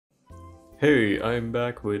Hey, I'm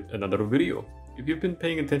back with another video. If you've been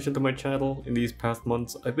paying attention to my channel in these past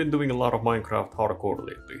months, I've been doing a lot of Minecraft hardcore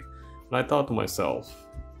lately, and I thought to myself,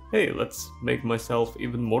 hey, let's make myself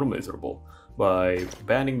even more miserable by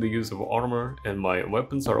banning the use of armor, and my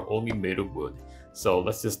weapons are only made of wood. So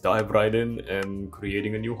let's just dive right in and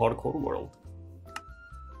creating a new hardcore world.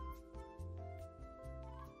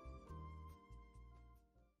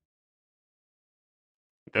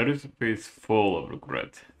 That is a face full of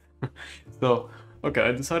regret. So, okay,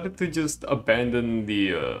 I decided to just abandon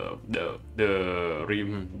the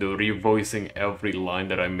revoicing every line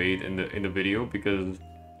that I made in the video because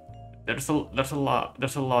there's a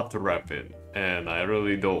lot to wrap in, and I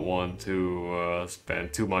really don't want to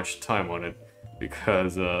spend too much time on it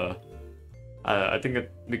because I think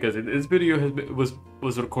this video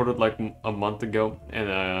was recorded like a month ago,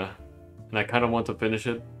 and I kind of want to finish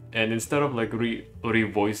it. And instead of like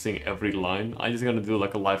revoicing every line, I'm just gonna do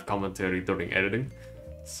like a live commentary during editing,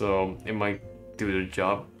 so it might do the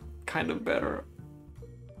job kind of better.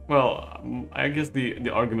 Well, I guess the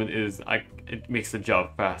argument is it makes the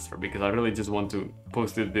job faster because I really just want to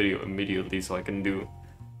post this video immediately so I can do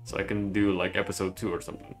like episode 2 or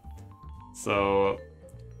something. So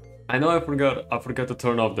I know I forgot to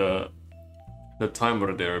turn off the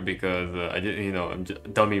timer there because I didn't, I'm just,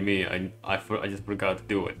 dummy me, I just forgot to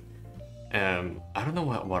do it, and I don't know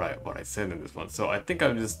what I said in this one. So I think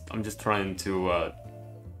I'm just trying to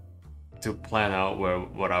plan out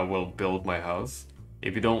what I will build my house.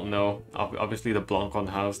 If you don't know, obviously the Blancon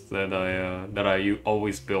house that I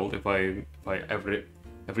always build if I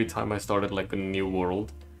every time I started like a new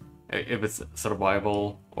world, if it's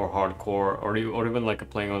survival or hardcore or even like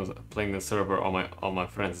playing a server on my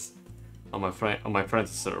friends on my friend's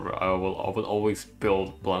server, I would always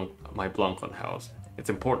build my Blancon house. It's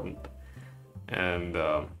important, and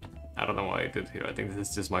I don't know why I did here. I think this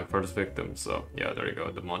is just my first victim. So yeah, there you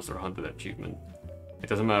go, the monster hunted achievement. It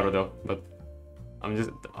doesn't matter though. But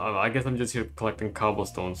I guess I'm just here collecting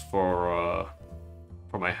cobblestones for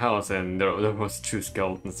my house, and there was 2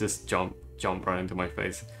 skeletons just jump right into my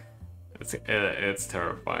face. It's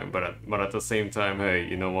terrifying, but at the same time, hey,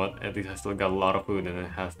 you know what? At least I still got a lot of food, and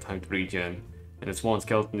it has time to regen. And this one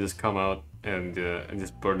skeleton just come out and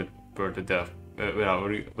just burn to death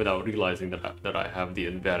without realizing that I have the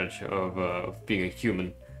advantage of being a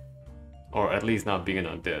human, or at least not being an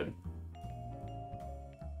undead.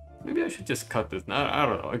 Maybe I should just cut this. I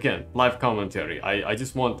don't know. Again, live commentary. I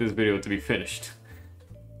just want this video to be finished.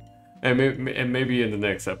 And maybe in the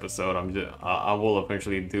next episode, I will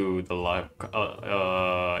eventually do the live,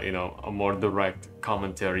 a more direct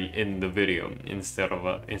commentary in the video instead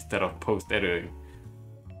of post editing.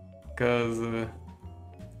 Cause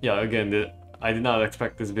yeah, again, I did not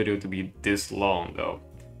expect this video to be this long though.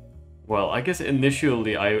 Well, I guess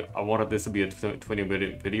initially I wanted this to be a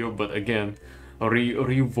 20-minute video, but again,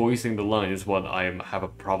 revoicing the line is what I have a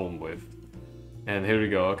problem with. And here we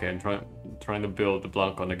go. Okay, I'm trying to build the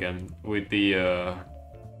Blancon again with the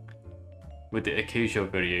acacia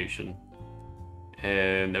variation.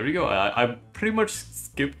 And there we go. I pretty much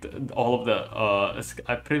skipped all of the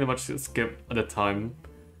I pretty much skipped the time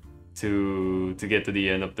to get to the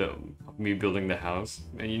end of me building the house.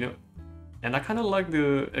 And I kind of like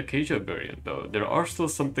the acacia variant though. There are still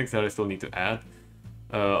some things that I still need to add.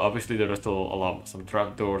 Obviously there are still some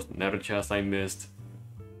trapdoors, nether chests I missed.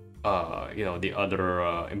 The other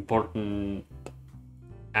important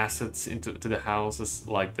assets to the house is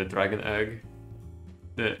like the dragon egg.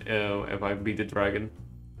 If I beat the dragon.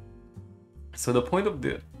 So the point of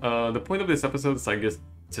this episode is, I guess,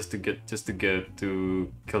 just to get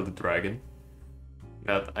to kill the dragon.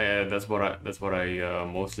 That's what I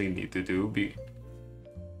mostly need to do.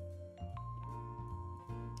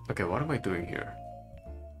 Okay, what am I doing here?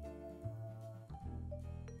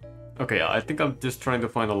 Okay, I think I'm just trying to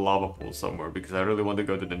find a lava pool somewhere because I really want to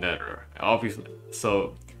go to the nether. Obviously,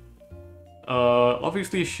 so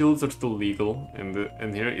obviously shields are still legal in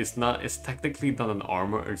here. It's technically not an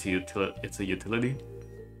armor, it's a utility.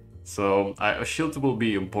 So a shield will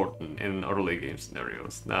be important in early game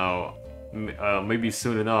scenarios. Now, maybe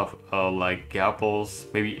soon enough, like apples,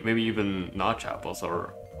 maybe even notch apples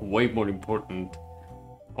are way more important,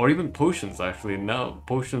 or even potions. Actually, now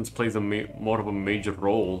potions plays more of a major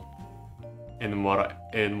role in what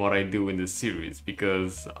I do in this series,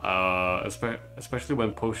 because especially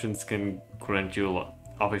when potions can grant you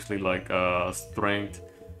obviously like strength,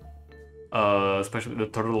 especially the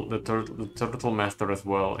turtle master as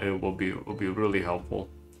well. It will be really helpful.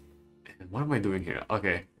 And what am I doing here?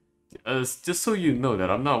 Okay, just so you know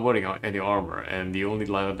that I'm not wearing any armor, and the only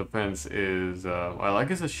line of defense is well, I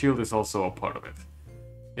guess a shield is also a part of it.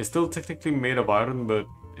 It's still technically made of iron, but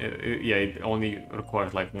yeah, it only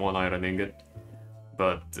requires like 1 iron ingot.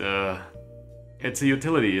 But it's a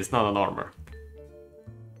utility, it's not an armor.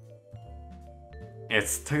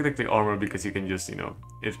 It's technically armor because you can just, you know,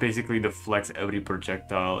 it basically deflects every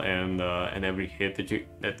projectile and every hit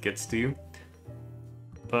that gets to you.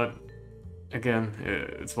 But again,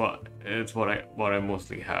 it's what I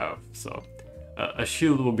mostly have. So a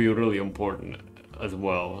shield will be really important as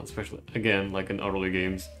well, especially again like in early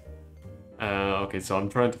games. Okay, so I'm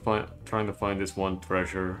trying to find this one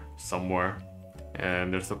treasure somewhere,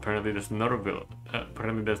 and there's another village.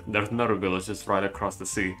 Apparently there's another village just right across the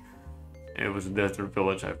sea. It was a desert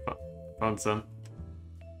village. I found some.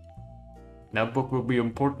 That book will be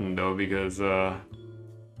important though because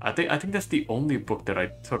I think that's the only book that I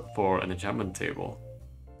took for an enchantment table.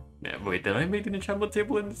 Yeah, wait, did I make an enchantment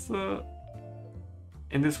table in this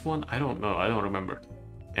one? I don't know. I don't remember.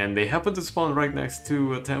 And they happen to spawn right next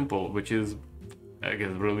to a temple, which is, I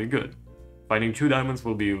guess, really good. Finding 2 diamonds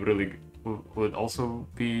will be would also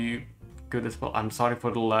be good as well. I'm sorry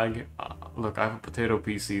for the lag. Look, I have a potato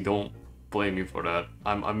PC. Don't blame me for that.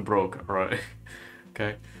 I'm broke, alright?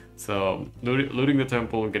 Okay. So looting the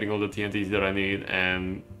temple, getting all the TNTs that I need,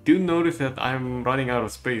 and do notice that I'm running out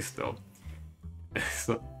of space though.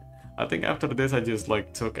 So I think after this I just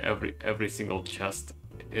like took every single chest.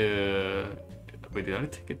 Wait, did I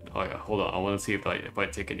take it? Oh yeah, hold on. I want to see if I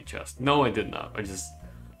take any chest. No, I did not. I just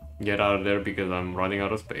get out of there because I'm running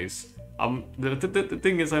out of space. The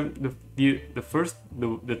thing is, the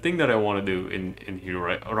thing that I want to do in here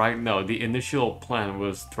right now. The initial plan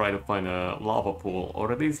was try to find a lava pool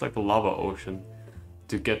or at least like a lava ocean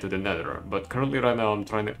to get to the Nether. But currently, right now, I'm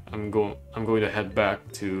going to head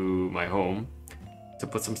back to my home to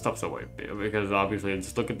put some stuff away because obviously,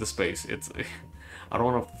 just look at the space. It's I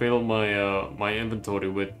don't want to fill my inventory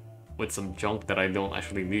with some junk that I don't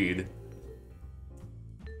actually need.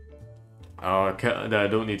 That I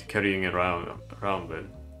don't need carrying it around with.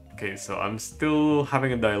 Okay, so I'm still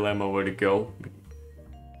having a dilemma where to go.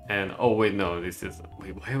 And oh wait, no, this is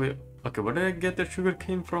wait. Okay, where did I get the sugar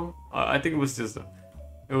cane from? I think it was just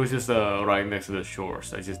right next to the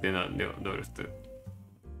shores. I just did not notice it.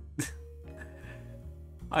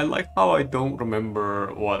 I like how I don't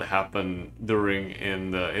remember what happened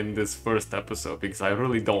in this first episode because I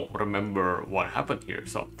really don't remember what happened here.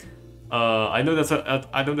 So I know that's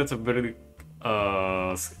a very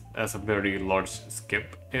that's a very large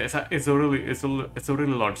skip. It's a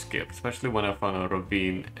really large skip, especially when I found a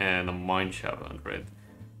ravine and a mine shaft under it.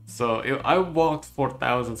 So I walked for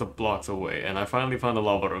thousands of blocks away, and I finally found a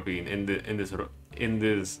lava ravine in this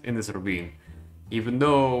ravine. Even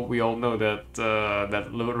though we all know that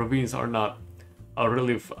that ravines are not a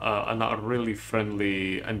really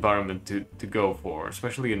friendly environment to go for,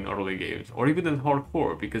 especially in early games or even in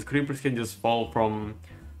hardcore, because creepers can just fall from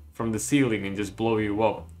the ceiling and just blow you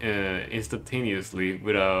up instantaneously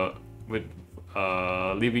with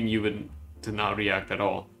leaving you to not react at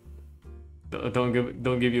all. Don't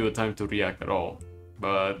give you a time to react at all.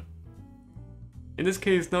 But in this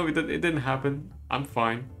case, no, it didn't happen. I'm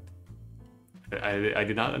fine. I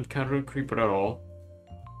did not encounter a creeper at all.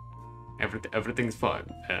 Everything's fine.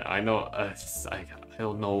 I know. I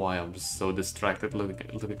don't know why I'm so distracted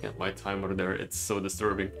looking at my timer there. It's so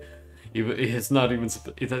disturbing. It's not even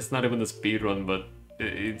a speed run, but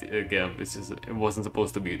again, it wasn't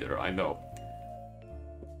supposed to be there. I know.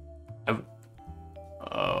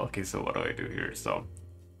 Okay, so what do I do here? So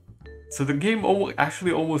the game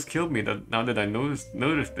actually almost killed me. Now that I noticed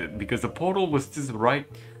it, because the portal was just right.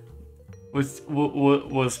 Was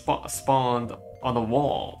spawned on the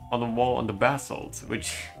wall on the basalt,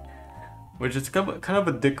 which is kind of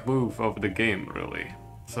a dick move of the game, really.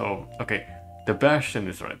 So okay, the bastion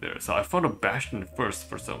is right there. So I found a bastion first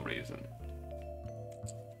for some reason.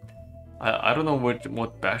 I don't know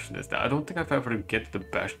what bastion is that. I don't think I've ever get the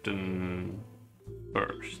bastion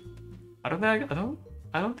first. I don't think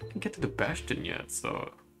I get to the bastion yet. So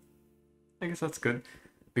I guess that's good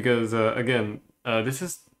because again, this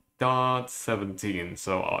is .17,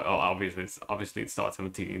 so obviously it's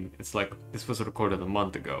 .17. It's like this was recorded a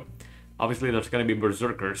month ago. Obviously, there's gonna be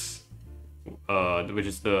berserkers, which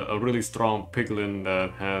is a really strong piglin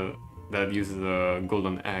that uses a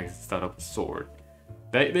golden axe instead of a sword.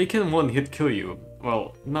 They can one-hit kill you.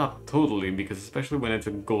 Well, not totally, because especially when it's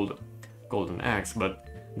a golden axe, but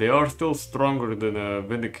they are still stronger than a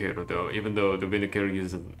Vindicator, though. Even though the Vindicator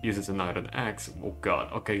uses an iron axe. Oh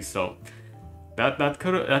god. Okay, so. That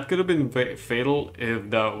could have been fatal if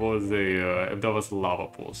that was a lava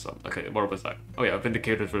pool. So okay, where was I? Oh yeah,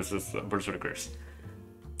 Vindicators versus Berserkers.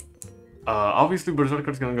 Obviously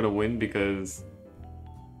Berserkers gonna win because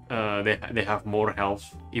they have more health,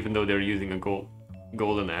 even though they're using a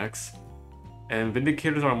golden axe. And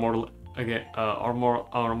Vindicators are more again are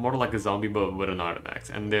more like a zombie but with an iron axe,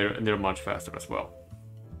 and they're much faster as well.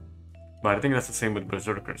 But I think that's the same with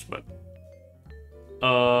Berserkers. But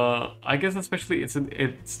I guess especially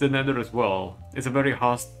it's the Nether as well. It's a very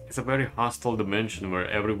hostile dimension where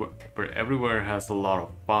everywhere has a lot of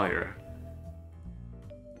fire.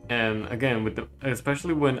 And again,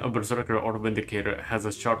 especially when a Berserker or a Vindicator has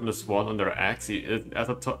a sharpness 1 on their axe,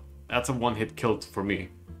 that's a one-hit kill for me.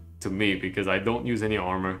 To me, because I don't use any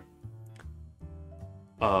armor.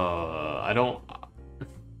 I don't.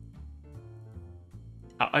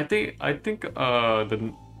 I think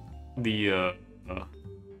the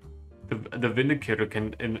Vindicator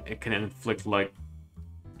can inflict like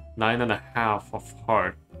 9.5 of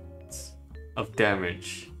hearts of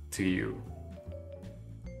damage to you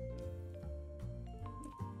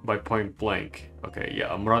by point blank. Okay,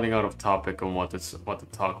 yeah, I'm running out of topic on what to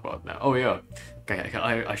talk about now. Oh yeah, okay,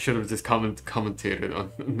 I should have just commentated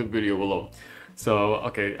on the video below. So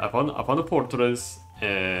okay, I found a fortress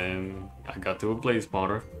and I got to a blaze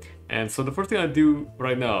spawner, and so the first thing I do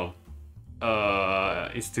right now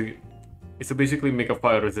is to basically make a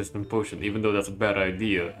fire resistant potion, even though that's a bad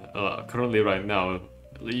idea. Currently right now,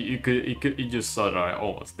 you just saw that I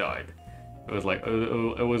almost died. It was like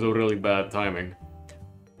it was a really bad timing.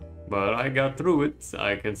 But I got through it.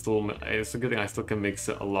 It's a good thing I still can make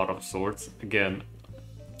a lot of swords. Again,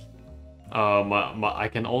 I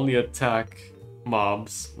can only attack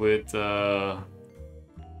mobs with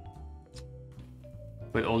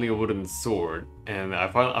only a wooden sword, and I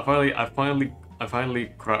finally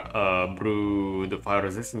brew the fire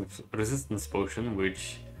resistance potion,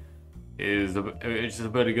 which is a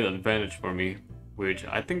very good advantage for me. Which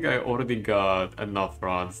I think I already got enough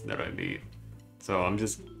rods that I need. So I'm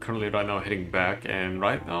just currently right now heading back, and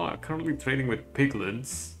right now I'm currently trading with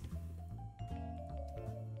piglins.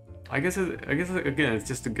 I guess again it's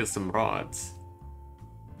just to get some rods.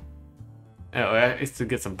 Oh, it's to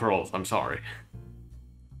get some pearls. I'm sorry.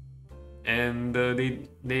 And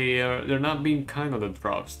they're not being kind on the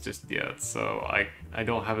drops just yet, so I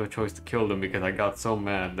don't have a choice to kill them because I got so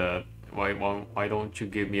mad that why don't you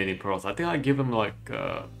give me any pearls? I think I give them like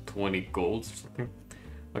 20 golds or something.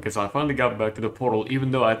 Okay, so I finally got back to the portal,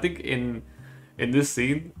 even though I think in this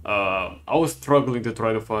scene, I was struggling to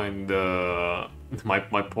try to find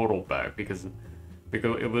my portal back because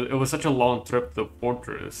it was such a long trip to the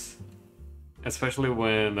fortress, especially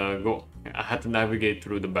when I had to navigate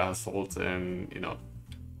through the basalts and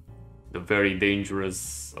the very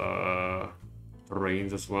dangerous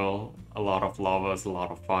terrains as well. A lot of lavas, a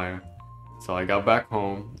lot of fire. So I got back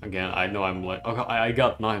home again. I know I'm like, okay, I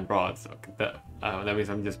got 9 rods. Okay, that means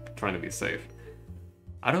I'm just trying to be safe.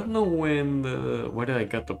 I don't know where did I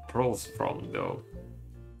get the pearls from though.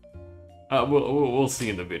 We'll see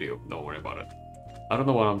in the video. Don't worry about it. I don't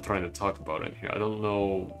know what I'm trying to talk about in here. I don't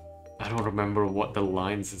know. I don't remember what the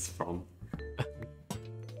lines is from.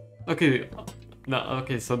 Okay,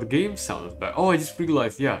 okay. So the game sounds bad. Oh, I just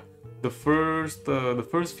realized. Yeah, the first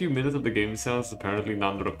few minutes of the game sounds apparently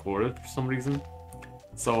not recorded for some reason.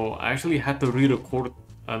 So I actually had to re-record.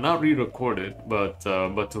 Not re-record it, but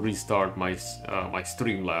to restart my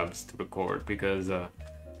Streamlabs to record because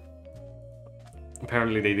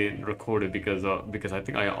apparently they didn't record it because I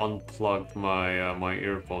think I unplugged my my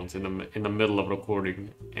earphones in the middle of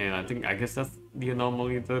recording, and I guess that's the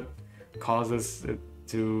anomaly that causes it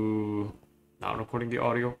to not recording the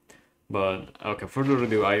audio. But okay, further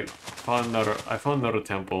ado, I found another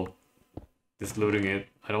temple. Just looting it.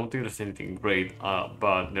 I don't think there's anything great,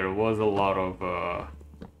 but there was a lot of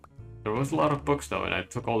books though, and I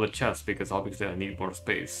took all the chests because obviously I need more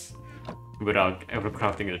space without ever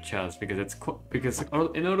crafting a chest because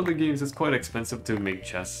in early games it's quite expensive to make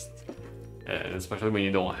chests, especially when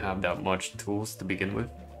you don't have that much tools to begin with.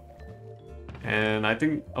 And I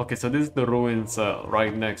think okay, so this is the ruins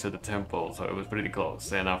right next to the temple, so it was pretty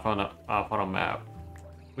close. And I found a map,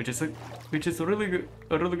 which is a really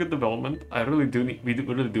good development. We really do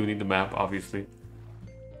need the map, obviously,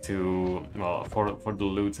 to for the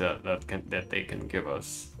loot that they can give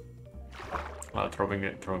us. Throwing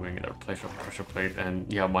it a pressure plate, and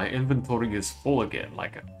yeah, my inventory is full again.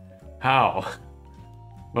 Like, how?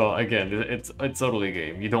 Well, again, it's early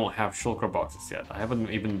game. You don't have shulker boxes yet. I haven't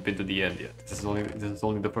even been to the end yet. This is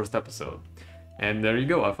only the first episode, and there you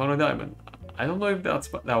go. I found a diamond. I don't know if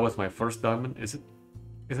that was my first diamond. Is it?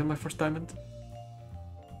 Is it my first diamond?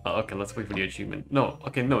 Okay, let's wait for the achievement. No,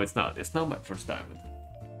 okay, no, it's not. It's not my first diamond.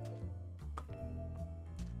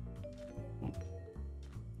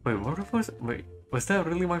 Wait, was that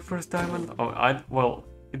really my first diamond? Oh, well,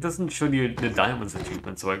 it doesn't show you the diamonds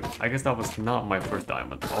achievement, so I guess that was not my first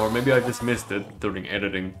diamond. Or maybe I just missed it during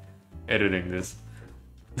editing this.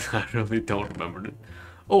 I really don't remember it.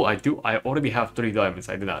 Oh, I do. I already have 3 diamonds.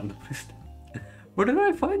 I did not notice. Where did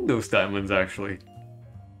I find those diamonds, actually?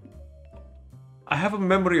 I have a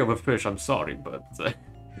memory of a fish, I'm sorry, but...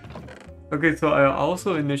 Okay, so I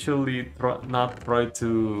also initially not tried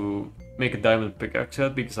to make a diamond pickaxe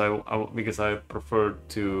yet because I prefer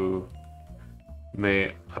to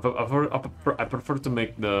I prefer to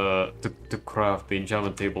make to craft the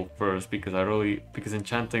enchantment table first because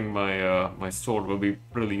enchanting my sword will be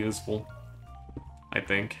really useful. I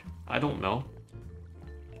think. I don't know.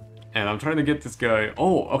 And I'm trying to get this guy.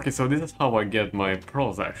 Oh, okay. So this is how I get my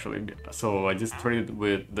pearls actually. So I just traded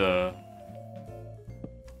with the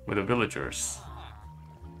villagers.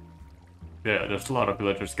 Yeah, there's a lot of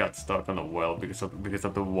villagers got stuck on the well because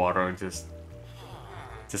of the water.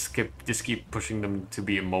 Just keep pushing them to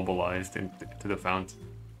be immobilized into the fount.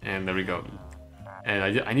 And there we go.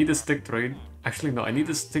 And I need a stick trade. Actually, no, I need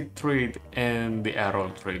a stick trade and the arrow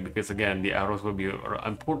trade because again, the arrows will be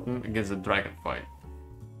important against the dragon fight,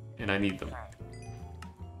 and I need them.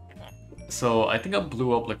 So I think I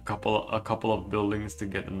blew up like a couple of buildings to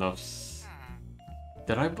get enough.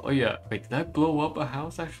 Did I? Oh yeah, wait, did I blow up a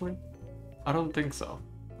house actually? I don't think so.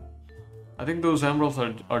 I think those emeralds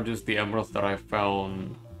are just the emeralds that I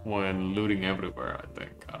found when looting everywhere, I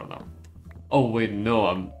think. I don't know. Oh wait,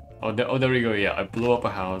 no, oh, there we go, yeah, I blew up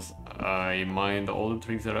a house. I mined all the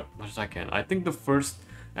trees as much as I can. I think the first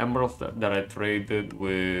emerald that I traded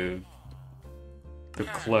with the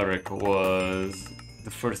cleric was the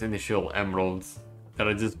first initial emeralds that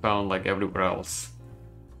I just found like everywhere else.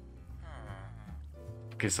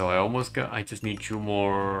 Okay, so I just need 2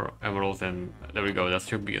 more emeralds and there we go, that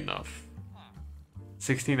should be enough.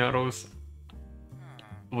 16 arrows.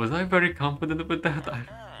 Was I very confident with that?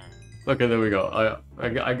 Okay, there we go.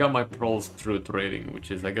 I got my pearls through trading, which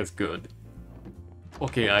is I guess good.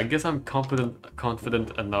 Okay, I guess I'm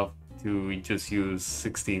confident enough to just use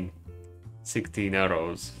 16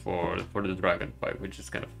 arrows for the dragon fight, which is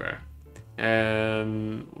kind of fair.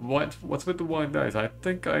 And what's with the white dice? I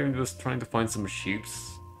think I'm just trying to find some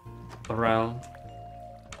sheeps around.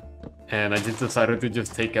 And I just decided to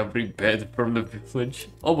just take every bed from the village,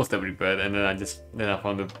 almost every bed, and then I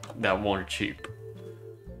found that one sheep.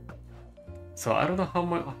 So I don't know how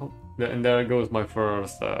much, and there goes my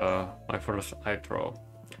first eye throw.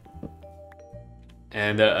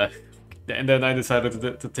 And then I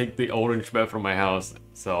decided to take the orange bed from my house.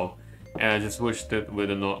 So, and I just switched it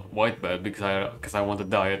with a white bed because I want to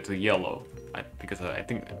dye it to yellow. Because I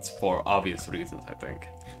think it's for obvious reasons. I think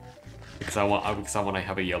because I want to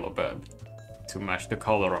have a yellow bed to match the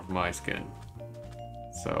color of my skin.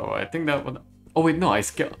 So I think that would. Oh wait, no, I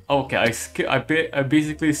skip. Okay, I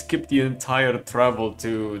basically skipped the entire travel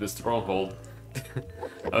to the stronghold.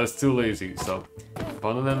 I was too lazy, so I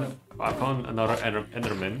found another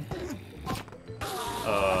Enderman.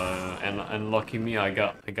 And lucky me, I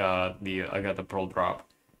got the pearl drop,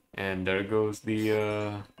 and there goes the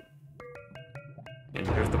and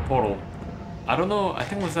here's the portal. I don't know. I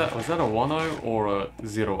think was that a 1 eye or a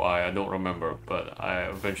 0 eye? I don't remember, but I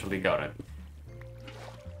eventually got it.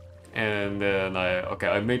 And then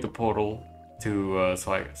I made the portal to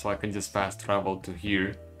so I can just fast travel to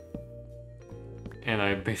here. And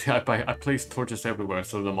I placed torches everywhere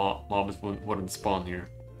so the mobs wouldn't spawn here.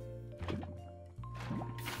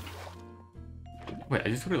 Wait, I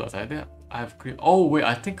just realized oh wait,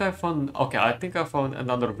 I think I found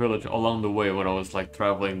another village along the way when I was like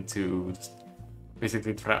traveling to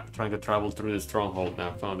basically trying to travel through the stronghold. And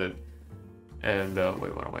I found it. And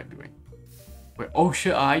wait, what am I doing? Wait, oh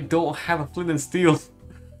shit, I don't have a flint and steel.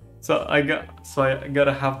 So I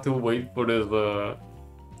gotta have to wait for this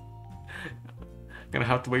gonna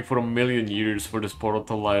have to wait for 1,000,000 years for this portal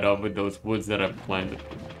to light up with those woods that I've planted.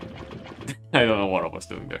 I don't know what I was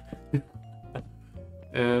doing there.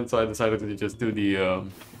 And so I decided to just do the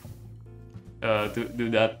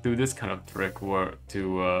do this kind of trick where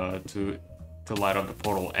to light up the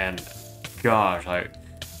portal. And gosh,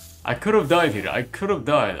 I could have died here. I could have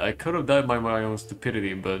died by my own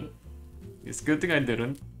stupidity, but it's a good thing I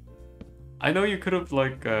didn't. I know you could have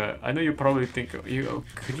I know you probably think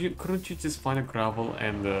couldn't you just find a gravel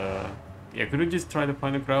and yeah, couldn't you just try to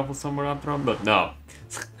find a gravel somewhere after all? But no.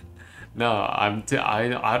 No, I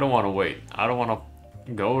don't want to wait. I don't want to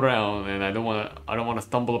go around, and I don't want to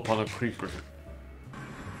stumble upon a creeper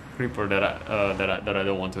that I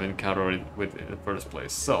don't want to encounter with in the first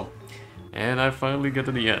place. So, and I finally get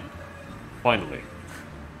to the end. Finally.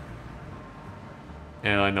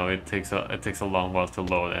 And I know it takes a long while to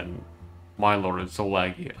load, and My lord, it's so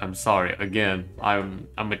laggy. I'm sorry. Again, I'm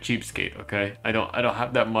a cheapskate, okay? I don't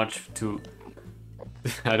have that much to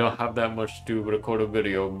I don't have that much to record a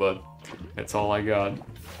video, but that's all I got.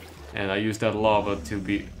 And I used that lava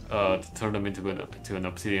to turn them into an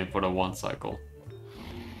obsidian for the one cycle.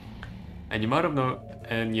 And you might have known,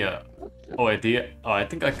 and yeah. Oh, I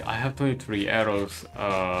think I have 23 arrows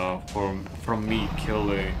from me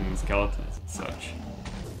killing skeletons and such.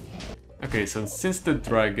 Okay, so since the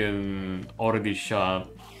dragon already shot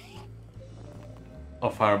a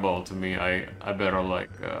fireball to me, I better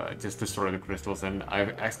like just destroy the crystals, and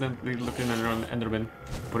I've accidentally looked in an enderman,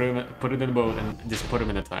 put it in the boat, and just put him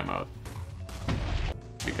in a timeout.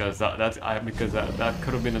 Because that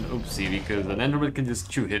could have been an oopsie, because an enderman can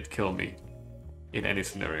just hit kill me in any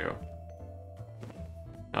scenario.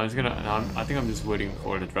 Now I think I'm just waiting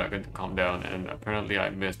for the dragon to calm down, and apparently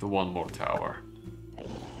I missed one more tower.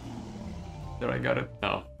 Did I get it?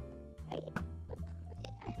 No.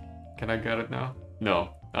 Can I get it now?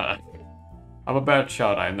 No. I'm a bad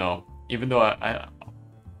shot, I know. Even though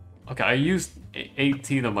okay, I used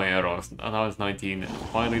 18 of my arrows, and now it's 19.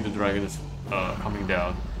 Finally the dragon is coming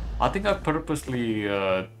down. I think I purposely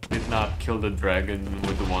did not kill the dragon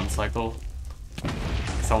with the one cycle.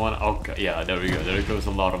 Okay, yeah, there we go. There goes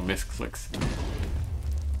a lot of misclicks.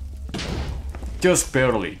 Just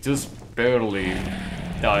barely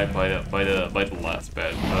died by the last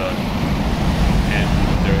bed. And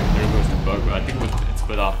there goes the bug. I think it's a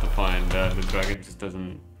bit off to find that the dragon just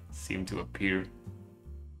doesn't seem to appear.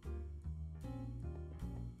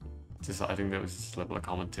 I think there was just a level of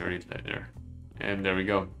commentary there. And there we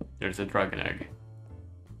go. There's a dragon egg.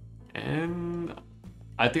 And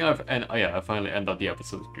I think I finally ended the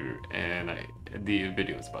episode here, and the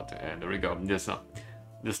video is about to end. There we go. Just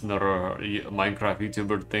another Minecraft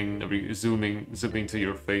YouTuber thing, zooming to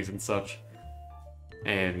your face and such.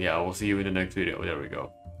 And yeah, we'll see you in the next video. There we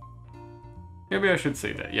go. Maybe I should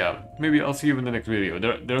say that. Yeah, maybe I'll see you in the next video.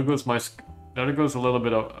 There goes a little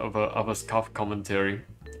bit of a scuffed commentary,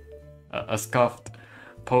 a scuffed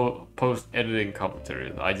post editing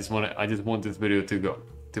commentary. I just want this video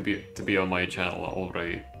to be on my channel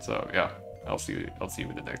already. So yeah, I'll see you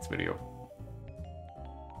in the next video.